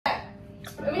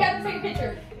let's take a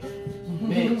picture.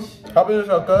 Bitch. Copy this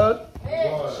up, cuz.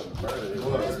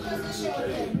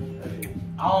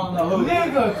 I don't know.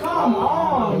 Nigga, come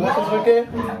on, What's this bro. weekend?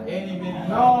 Any minute.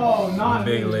 No, not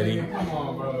Big lady. Come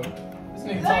on, bro. This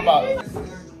nigga talking about.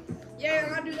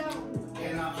 Yeah, I'll do that one.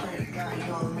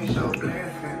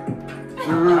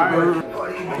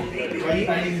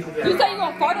 You said you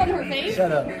gonna fart on her face?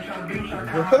 Shut up.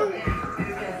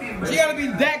 She gotta be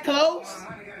that close?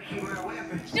 She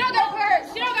don't gotta put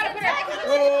her. She don't gotta put her.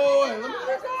 Wait, let me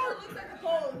check out.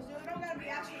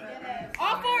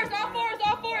 All fours, all fours,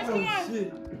 all fours. Come on.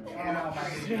 Shit. For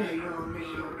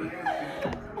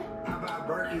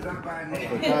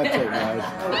contact, guys.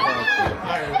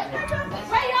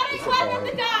 Wait, y'all didn't clap at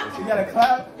the top. You gotta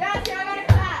clap? Yes, y'all gotta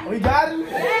clap. We got it?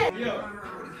 Yo.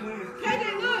 KJ,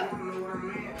 look.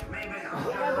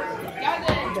 Y'all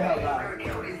did.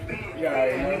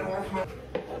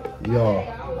 Yo.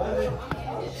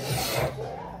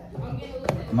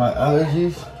 My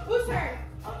allergies Who's her?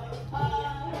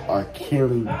 are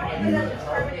killing me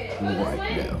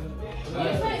right now.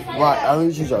 My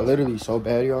allergies are literally so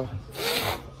bad, y'all.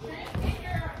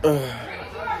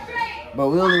 But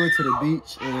we only went to the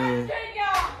beach, and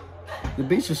the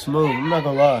beach is smooth. I'm not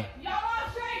gonna lie.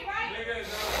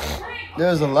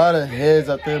 There's a lot of heads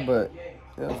out there, but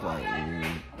it was like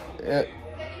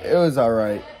it was all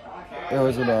right. It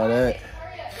wasn't all that.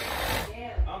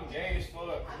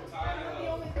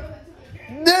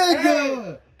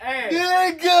 Nigga! Hey.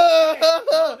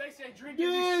 Nigga! They say drinking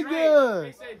you Nigga! straight.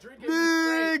 They say drinking you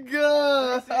straight.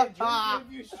 Nigga! They say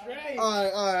drinking you straight.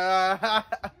 Alright.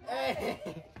 Hey.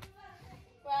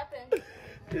 What happened?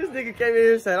 This nigga came in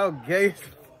here and said I'm gay.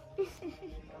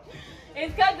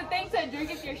 It's because the thing said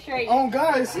drink if you're straight. Oh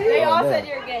God, see? They all said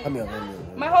you're gay. Help me up.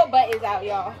 My whole butt is out,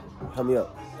 y'all. Help me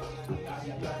up.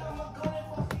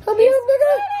 Help me up,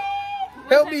 nigga.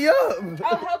 Help me up.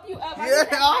 I'll help you up. Yeah,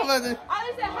 I was. I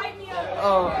just said hype me up.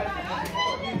 Oh.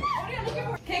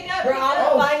 Kick up. Bro, all the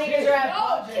fly niggas are at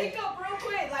No, kick up real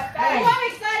quick. Like that. Hey. I'm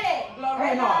excited.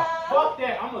 Hey, no. Fuck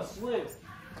that. I'm a slip.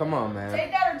 Come on, man.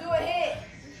 Take that or do a hit.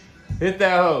 Hit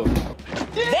that hoe.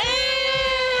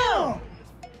 Damn!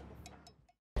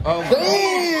 Oh,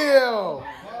 Damn!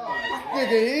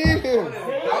 Nigga here.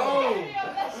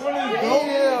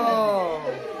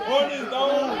 What is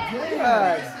those?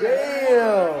 God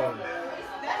damn.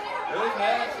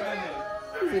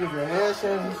 These niggas are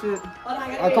handstands and shit.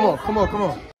 Oh, come on.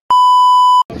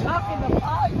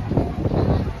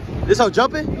 This hoe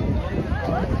jumping?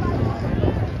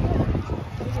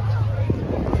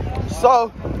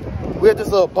 So, we at this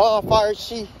little bonfire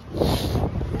sheet.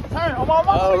 I don't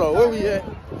know, where we at?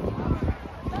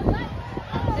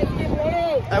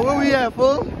 Hey, where we at,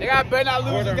 fool? Nigga, I better not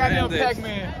lose the goddamn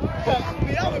Pac-Man.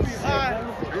 I'ma be high.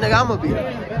 Nigga, I'ma be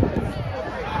there.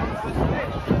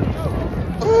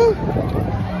 Ooh.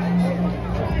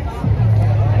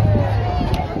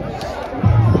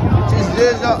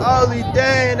 This is the only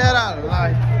thing that I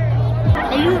like.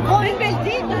 Hey, you recording this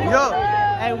deep? Yo.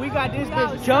 Hey, we got this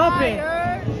bitch jumping.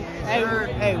 Hey,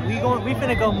 we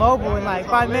finna go mobile in like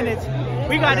 5 minutes.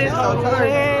 We got this whole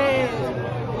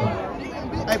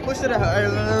Hey, push it out. Hey,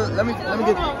 let me get.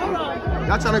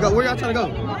 Y'all trying to go? Where y'all trying to go?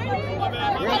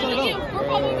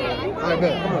 Alright,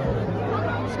 bet. Come on.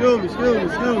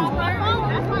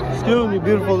 Excuse me,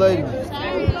 beautiful lady. What's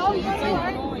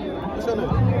your name?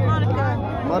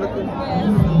 Monica.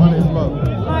 My name's Mo.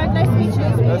 Alright, nice to meet you.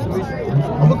 Nice to meet you.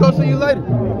 I'm gonna come see you later.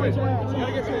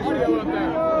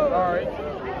 Alright.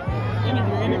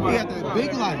 We got that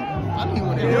big light. I don't even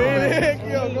want to hear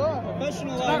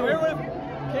Professional life.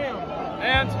 Cam.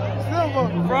 And Silver.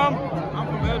 From? I'm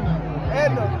from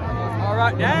Edna.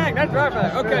 Alright, dang, that's right for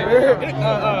that. Okay.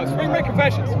 Spring break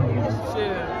confessions.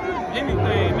 Shit.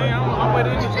 Anything, man. I'm with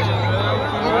anything.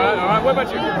 Alright, what about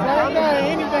you?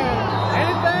 anything.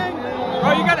 Anything? Bro,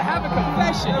 you gotta have a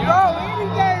confession. Bro,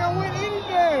 anything. I'm with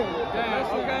anything. Damn,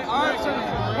 okay. Alright, so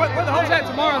where the hoes at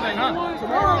tomorrow then, huh?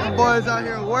 Tomorrow? you. Boys out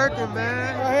here working,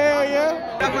 man. Hell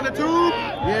yeah. Back on the tube?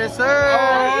 Yes, sir.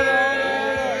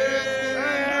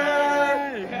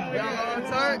 Y'all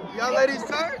turn? Y'all ladies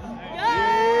turn?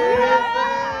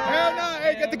 Hell no.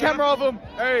 Hey, get the camera off them.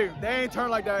 Hey, they ain't turn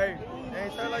like that. Hey, They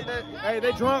ain't turn like that? hey,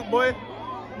 they drunk, boy.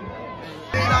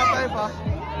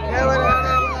 Yeah, when I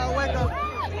wake up, I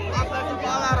play the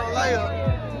ball out on layup.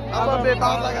 I'm a big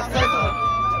boss like a say-so.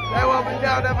 They want me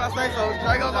down if I say so.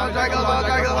 Dragos on Dragos on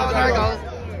Dragos on Dragos.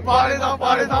 Parties on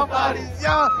parties on parties. Yo,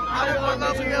 I just want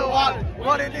to get water.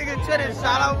 Want a nigga chitting,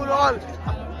 shout out with all.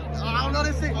 I don't know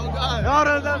this shit. Oh, God. No,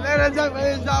 man, that's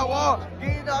just y'all walk.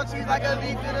 Getting dog cheese like a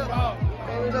beef in the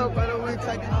We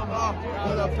taking them off.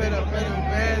 Pull up in the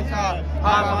bed top.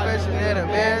 I'm a fishing in the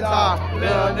bed top.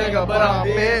 Little nigga, but I'm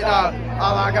big dog.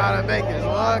 All I gotta make is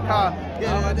one call.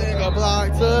 Get a nigga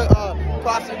blocked to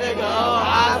cross a nigga on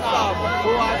high stop. Who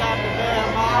I got the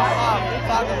damn high off.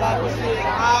 Talking about the shit I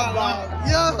block.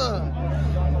 Yeah.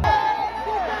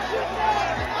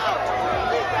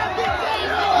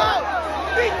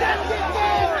 Beat that shit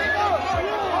down.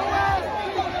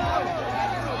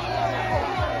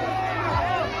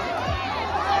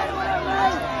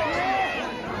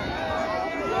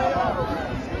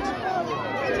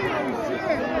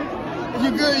 You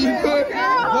good? You good?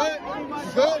 Good?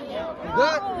 Good?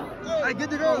 Good? Hey, get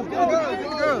the girls. Get the girls. Get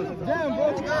the girls. Damn, bro.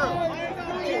 Get the girls.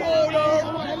 Hold on.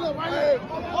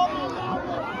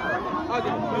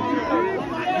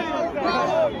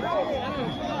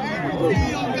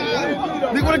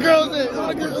 Look where the girls is. Look where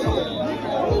the girls is.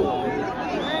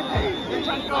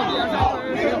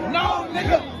 No,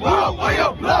 nigga. Blow. Why you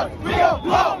blow? We go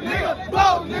blow, nigga.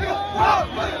 Blow, nigga. Blow,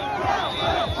 nigga.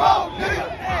 Blow, nigga.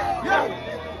 Yeah.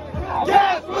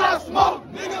 Yes, when I smoke,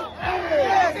 nigga.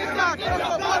 Yes, it's not get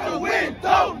up out the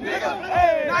window, nigga.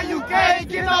 Now you can't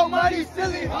get no money,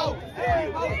 silly hoe.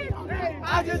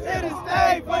 I just hit a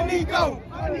stay for Nico.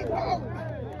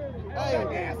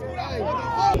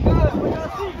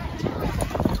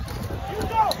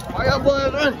 Why y'all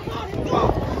boys running?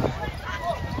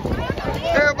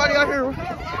 Everybody out here.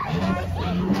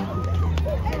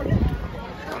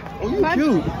 Oh, you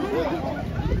cute.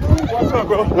 What's up,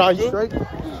 bro? Nah, you straight?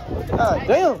 God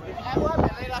damn.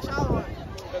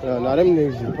 No, them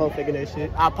niggas just pump faking that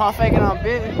shit. I pump faking on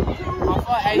bit.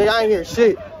 Nigga, I ain't hear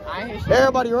shit.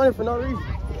 Everybody running for no reason.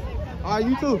 Alright,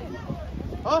 you too.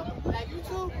 Huh? You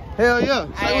too? Hell yeah.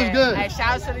 Say what's good. Hey,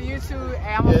 shout out to the YouTube.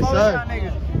 Hey, I'm a follow y'all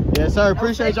niggas. Yes, sir.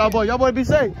 Appreciate y'all boy. Y'all boy be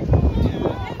safe.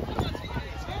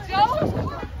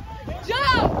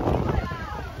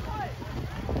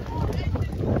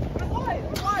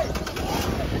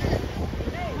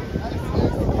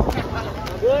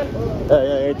 Yeah,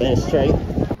 everything's straight.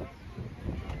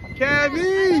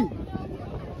 Cabby!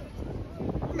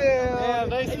 Man,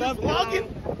 they stopped vlogging?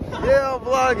 Yeah, I'm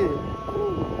vlogging.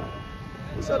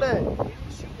 What's your name?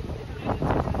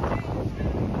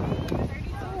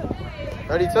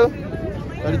 32?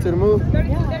 32 to move?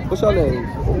 What's your name?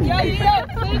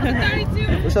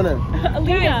 What's your name?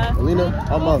 Alina. Alina?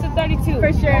 I'm up. 32.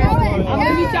 For sure. I'm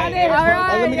gonna be shot in. All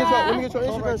right. Let me get your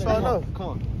Instagram so I know. Come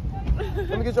on.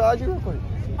 Let me get your IG real quick.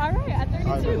 All right, at 32.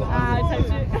 Touch it.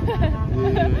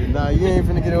 Yeah, nah, you ain't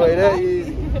finna get away that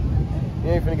easy. You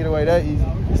ain't finna get away that easy.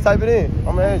 Just type it in.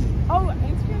 I'm gonna add you. Oh,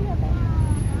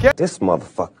 Instagram. This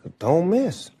motherfucker don't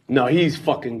miss. No, he's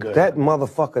fucking good. That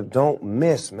motherfucker don't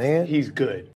miss, man. He's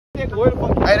good. Hey,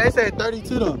 they said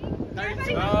 32 though.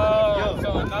 32. Oh,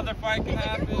 so another fight can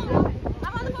happen.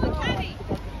 I'm on the phone with Kenny.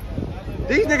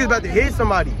 These niggas about to hit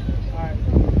somebody.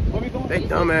 They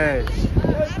dumbass.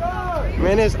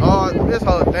 Man, this whole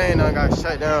thing done got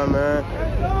shut down, man.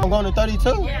 I'm going to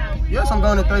 32? Yeah. Yes, I'm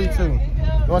going to 32. You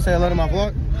want to say hello to my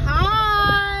vlog?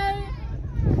 Hi.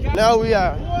 Now we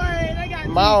are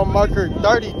mile marker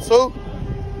 32.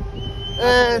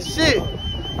 And shit.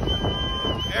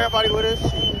 Everybody with us.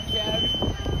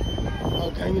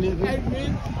 Oh, gang it is.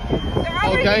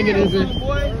 Oh, gang it is.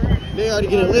 They already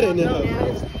getting lit in there.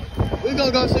 We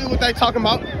gonna go see what they talking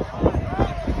about.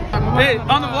 Hey,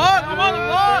 on the vlog? I'm on the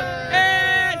vlog!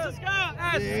 Hey, subscribe!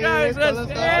 Hey, subscribe!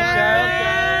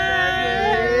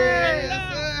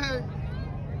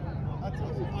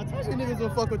 I told you niggas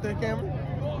don't fuck with that camera.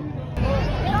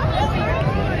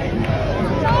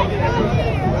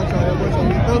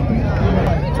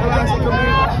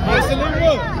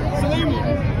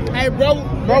 Hey, bro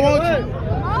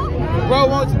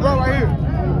wants you, bro, right here.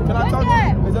 Can I talk to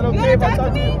you? Is that okay if I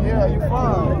talk to you? Yeah, you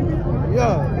fine.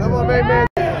 Yeah, that's my main man.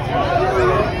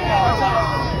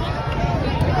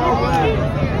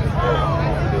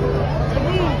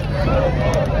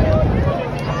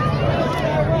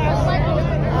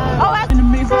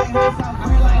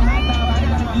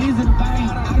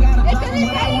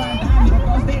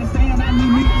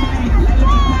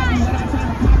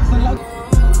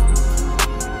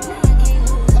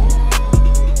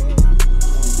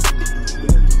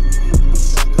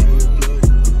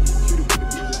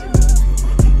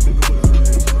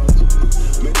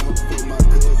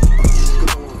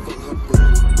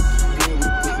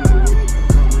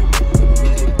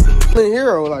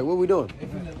 Here or like what we doing?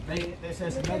 They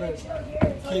said another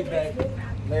kickback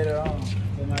later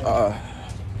on.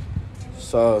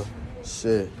 So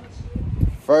shit.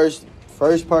 First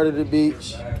part of the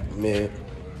beach, mid.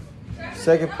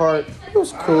 Second part, it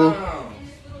was cool.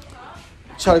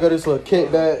 Try to go to this little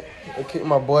kickback. I kicked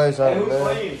my boys out,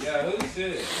 man. Yeah, who's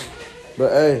shit?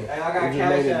 But hey, we just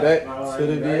made it back to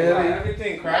the DL.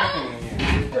 Everything cracking in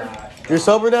here. You're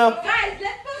sober now? Guys,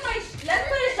 let's put a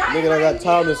shot. Nigga, I got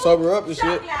time to sober up and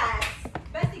shit.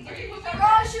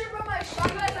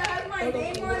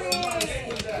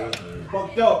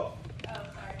 Fucked up.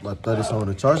 My 30 on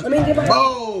the charger.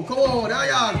 Bro, come on, now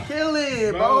y'all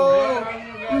killing, bro.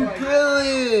 You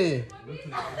killing.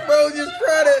 Bro, just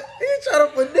try to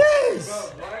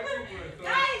finesse.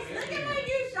 Guys, look at my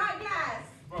new shot glass.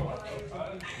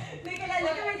 Look at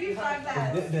my new shot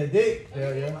glass. The dick?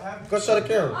 Hell yeah. Go show the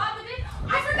camera. I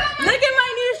forgot. Look at my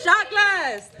new shot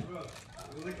glass.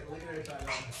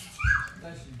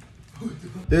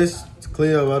 This to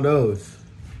clean up my nose.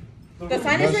 The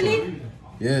sinus relief?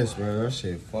 Yes, bro. That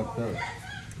shit fucked up.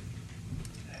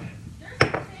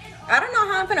 I don't know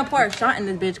how I'm gonna pour a shot in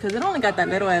this bitch because it only got that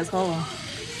little ass hole.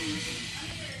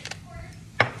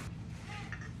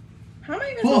 How am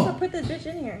I even supposed to put this bitch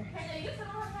in here?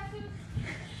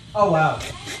 Oh, wow.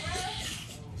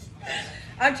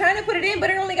 I'm trying to put it in, but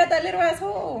it only got that little ass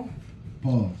hole.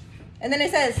 Pause. And then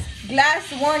it says,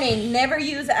 glass warning, never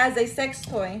use as a sex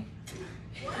toy.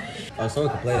 Oh,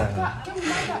 someone can play that, huh?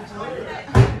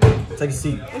 Take a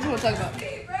seat. What you want to talk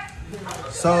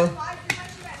about? So,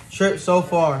 trip so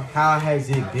far, how has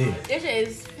it been? This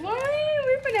is,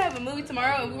 we're gonna have a movie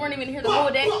tomorrow and we weren't even here the whole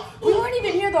day. We weren't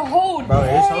even here the whole day. Bro,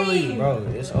 it's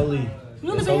only We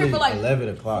only been here for like 11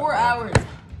 o'clock. 4 hours.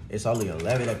 It's only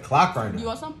 11 o'clock right now. You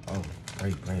want some? Oh,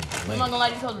 great. I'm not gonna lie,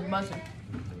 these hoes is busting.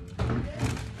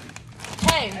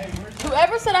 Hey,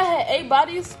 whoever said I had 8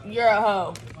 bodies, you're a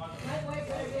hoe.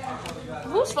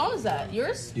 Whose phone is that?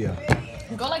 Yours? Yeah.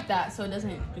 Go like that so it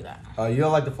doesn't do that. You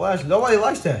don't like the flash? Nobody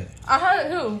likes that. I heard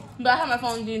it who, but I have my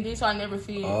phone D&D so I never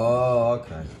see it. Oh,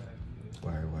 okay.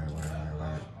 Word.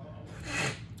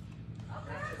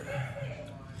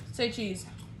 Say cheese.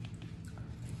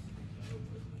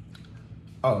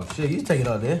 Oh, shit, you taking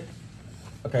on there.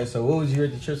 Okay, so what was you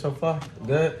rate the trip so far?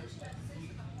 Good?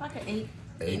 Like an 8,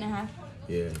 8.5.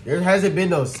 Yeah. There hasn't been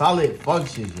no solid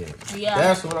functions yet. Yeah.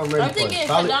 That's what I'm ready I'm for. thinking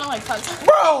Solid. down like 5.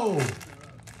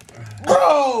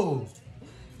 Bro!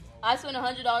 I spent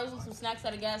 $100 on some snacks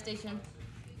at a gas station.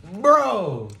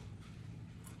 Bro!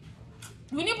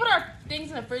 We need to put our things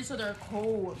in the fridge so they're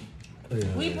cold.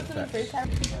 We put them in the fridge.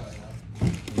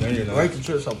 Rate the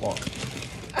trip so far.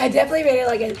 I definitely rated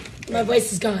like my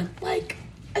voice is gone. Like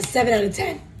a 7 out of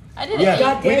 10. I did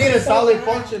Yeah, it. we need a solid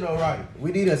function, all right.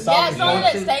 We need a solid something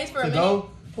that function stays for a minute. to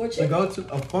Fortune? go to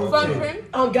a function. Function.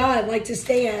 Oh God, like to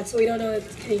stay at, so we don't know if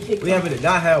it's getting kicked We off. haven't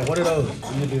not had one of those.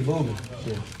 We need to be moving.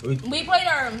 Shit. We played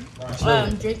our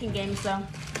drinking game, so.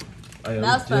 Oh, yeah,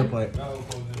 That was fun.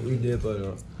 We did play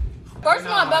it. First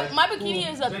of all, my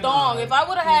bikini is a thong. If I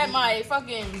would have had my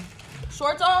fucking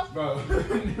shorts off, I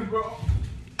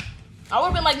would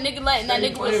have been like Nicolette, and that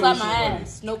nigga would slap my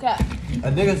ass. No cap. A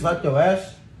nigga slapped your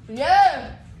ass?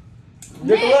 Yeah.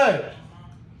 Nicolette!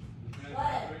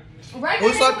 Right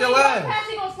Who slapped your ass?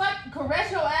 He gonna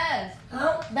caress your ass.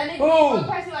 Huh? That nigga Who? gonna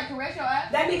pass you like caress your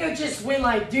ass. That nigga just went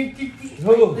like, dude,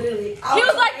 Who? literally. He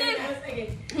was like this.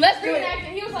 Thinking, Let's reenact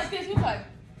it. He was like this. He was like,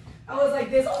 I was like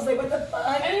this. I was like, what the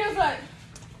fuck? and he was like,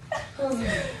 I was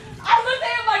like, I looked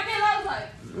at him like this.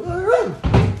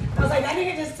 I was like, that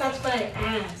nigga just touched my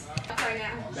ass. right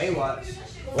now. Baywatch.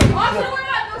 Also, what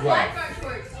about those lifeguard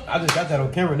shorts? I just got that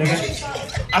on camera, nigga.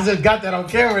 I just got that on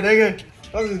camera, nigga.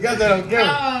 Oh,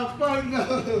 fuck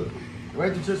no.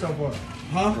 Rate the trip so far.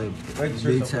 Huh? Rate the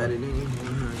trip so far.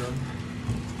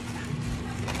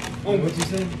 What you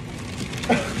say?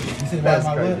 You said That's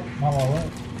my crazy. what? My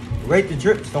what? Rate the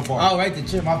trip so far. Oh, right, the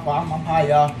trip. My fault. I'm high,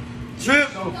 y'all. Trip,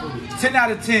 10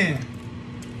 out of 10.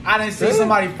 I didn't see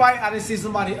somebody fight. I didn't see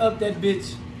somebody up that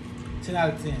bitch. 10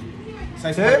 out of 10. It's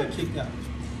like somebody get kicked out.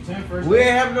 10 first. We ain't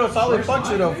having no solid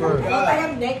function though first. I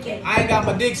am naked. I ain't got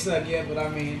my dick sucked yet, but I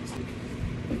mean.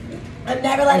 I've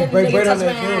never let a break nigga bread touch on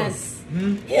my that camera. ass.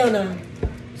 Hell no. You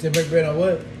said break bread on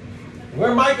what?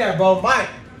 Where Mike at, bro? Mike.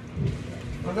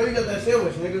 I know you got that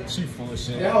sandwich, nigga. She full of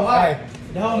shit. Yo, hi.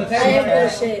 The on the I table. ain't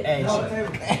bullshit. Hey,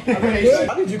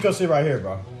 I need you to come sit right here,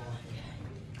 bro.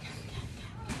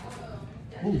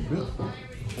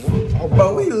 Oh,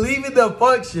 bro, we leaving the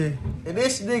function, and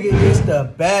this nigga is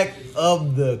the back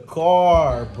of the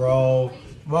car, bro.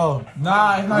 bro,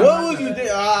 nah, it's not. What was you doing?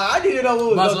 I didn't know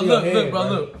what was Bro, going so on. look, bro,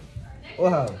 look.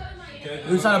 What happened?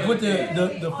 We was trying to put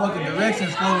the fucking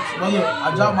directions close. But look,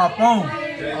 I dropped my phone.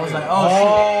 I was like, oh shit.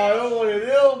 Oh, I don't want to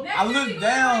do. I looked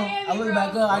down. I looked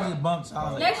back up. I just bumped. So I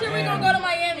was like, Next year we gonna go to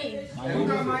Miami.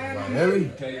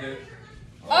 Miami?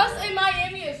 Us in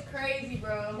Miami is crazy,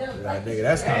 bro. Like, nigga,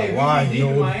 that's kind of wild. deep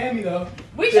in Miami though.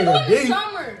 We should go in the Deep.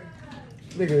 summer.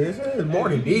 Nigga, this is more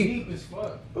than deep. It's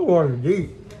more than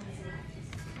deep.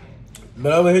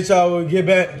 But I'm gonna hit y'all when we get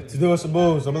back to doing some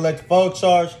moves. I'm gonna let the phone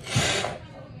charge.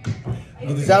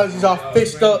 Get these allergies all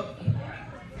fixed up.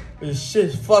 This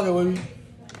shit's fucking with me.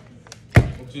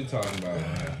 What you talking about,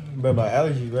 man? But my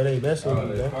allergies, bro, they messing with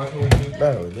me, They man. fucking with you?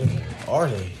 Bro, are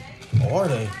they? Are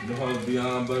they? The hoes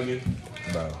beyond bugging.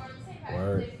 Bro,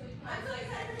 word.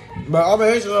 But I'm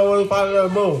gonna hit you when we find another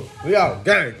move. We out,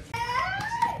 gang.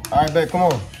 All right, babe, come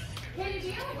on.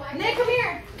 Nick, come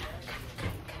here.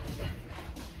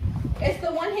 It's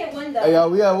the one-hit window. Hey, y'all,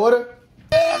 we got water?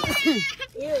 Bro,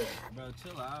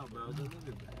 chill out, bro. Just look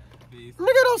at that beef.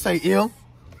 Nigga, don't say ill.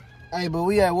 Hey, but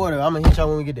we at water. I'm gonna hit y'all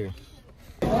when we get there.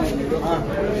 Let's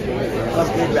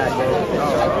get back,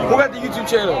 bro. Who got the YouTube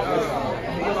channel?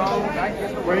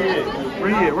 Where he at?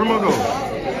 Where Mo go?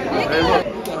 Hey, look.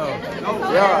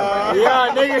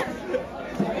 Yeah, nigga.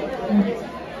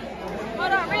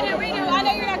 Hold on, redo. I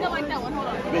know you're not gonna like that one. Hold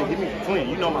on. Man, give me a twin.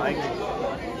 You know my angle.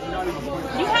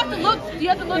 You have to look.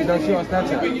 Don't see on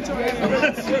Snapchat.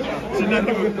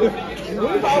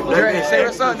 Hey, say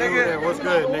what's up, nigga. What's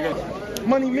good, nigga?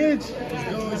 Money Mitch.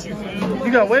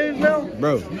 You got waves now?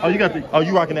 Bro. Oh, you got the. Oh,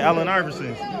 you rocking the Allen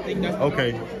Iversons.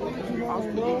 Okay.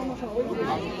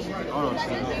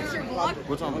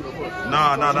 What's on?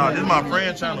 Nah. This is my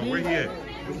friend channel. Where he at?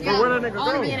 Bro, where that nigga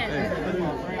go?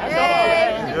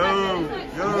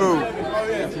 Yo.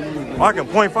 I can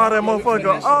point fire that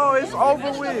motherfucker. Oh, it's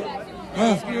over with.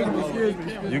 Excuse me.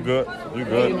 You good?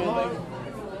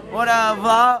 What up,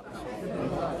 vlog?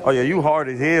 Oh yeah, you hard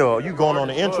as hell. You going on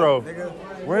the intro.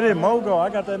 Where did Mo go? I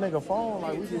got that nigga phone.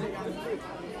 Like, we just...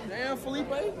 Damn, Felipe.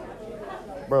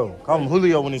 Bro, call him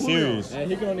Julio when he's serious. And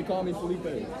he can only call me Felipe.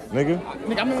 Nigga? Nigga,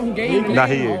 I remember who gave you the Not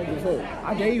nickname. here.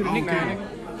 I gave you the nickname, nigga.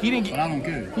 He didn't get. I don't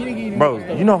care. He didn't get you. Bro,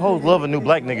 you know hoes love a new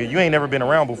black nigga. You ain't never been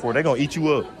around before. They gonna eat you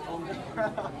up.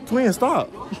 Twin, stop.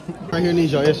 Right here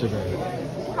needs your Instagram.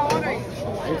 How old are you?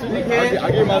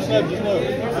 I gave my snap just now.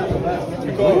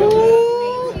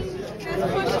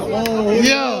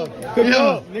 Yeah. Cook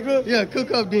up, nigga. Yeah,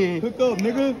 cook up then. Cook up,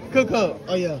 nigga. Cook up.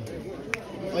 Oh yeah,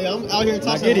 I'm out here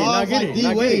tossing lives like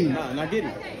D-Wade. Nah, get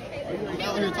it. I'm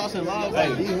out here tossing lives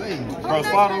like D-Wade. Bro,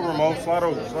 slide over, Mo. Slide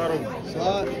over.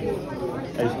 Slide.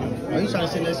 Hey, Are you trying to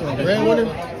sit next to a breadwinner?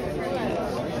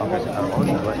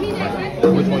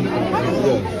 which one you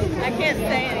think? I can't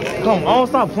say anything. Come on,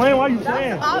 stop playing. Why you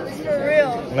playing? Ops for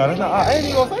real. No, that's not. I ain't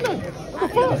even gonna say nothing. What the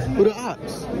fuck? Who the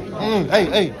ops?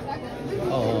 Hey.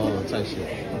 Oh, type shit.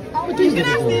 What these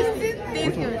niggas doing?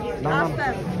 These good. No,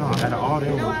 out of all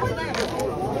them. I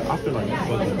feel like you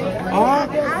fucking.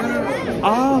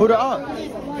 Who the ops?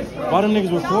 Why them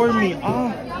niggas recording me?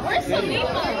 Where's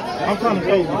Salifa? I'm trying to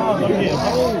say, I'm getting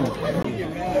home.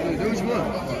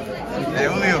 Hey,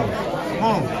 Julio. Come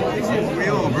on. We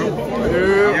on, bro.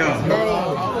 Yeah.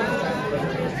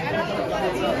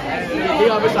 We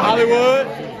got Mr. Hollywood.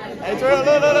 Hey, Trey,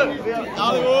 look.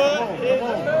 Hollywood.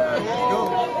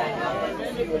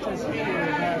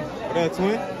 What up,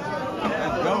 twin?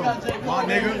 Go. My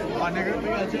nigga. We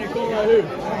got J. Cole right here.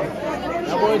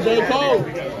 That boy J. Cole.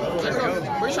 Let's go.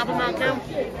 Where you shopping around, Cam?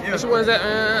 Yeah. Which one is that?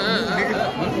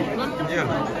 Yeah.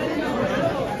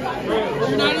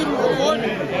 You're not even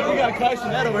recording. We got Clash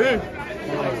that over here.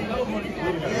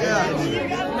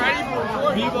 Yeah. Not even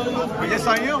recording. Yes, I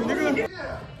am, nigga.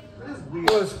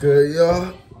 What's good,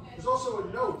 y'all?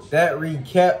 That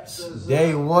recaps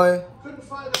day one.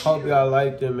 Hope y'all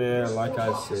liked it, man. Like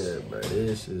I said, bro,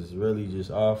 this is really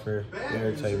just off for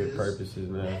entertainment purposes,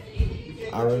 man.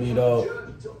 I'm really not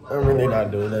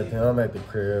doing nothing. I'm at the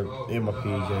crib in my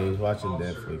PJs watching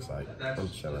Netflix. Like, I'm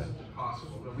chilling.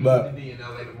 But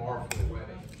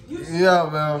yeah,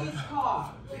 man.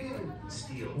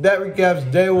 That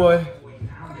recaps day one.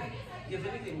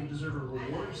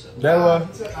 Day one.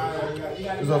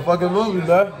 It's a fucking movie,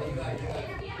 man.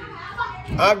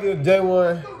 I'll give day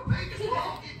one.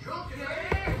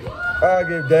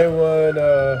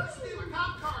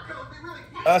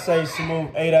 I say smooth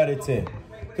 8 out of 10.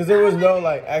 Cause there was no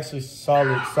like actually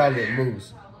solid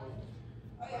moves.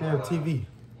 Yeah, TV.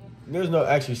 There's no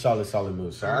actually solid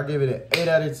moves. So I'll give it an 8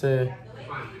 out of 10.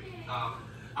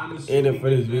 End it for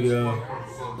this video.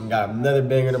 We got another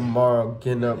banger tomorrow.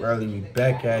 Getting up early. We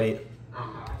back at it.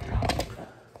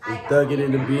 We thugging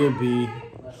in the B&B.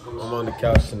 I'm on the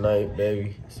couch tonight,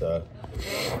 baby. So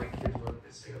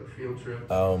I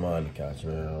don't mind the couch,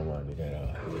 man. I don't mind it at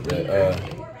all. But,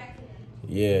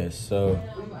 yeah, so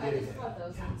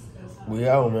we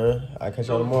out, man. I'll catch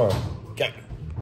y'all tomorrow. Gang.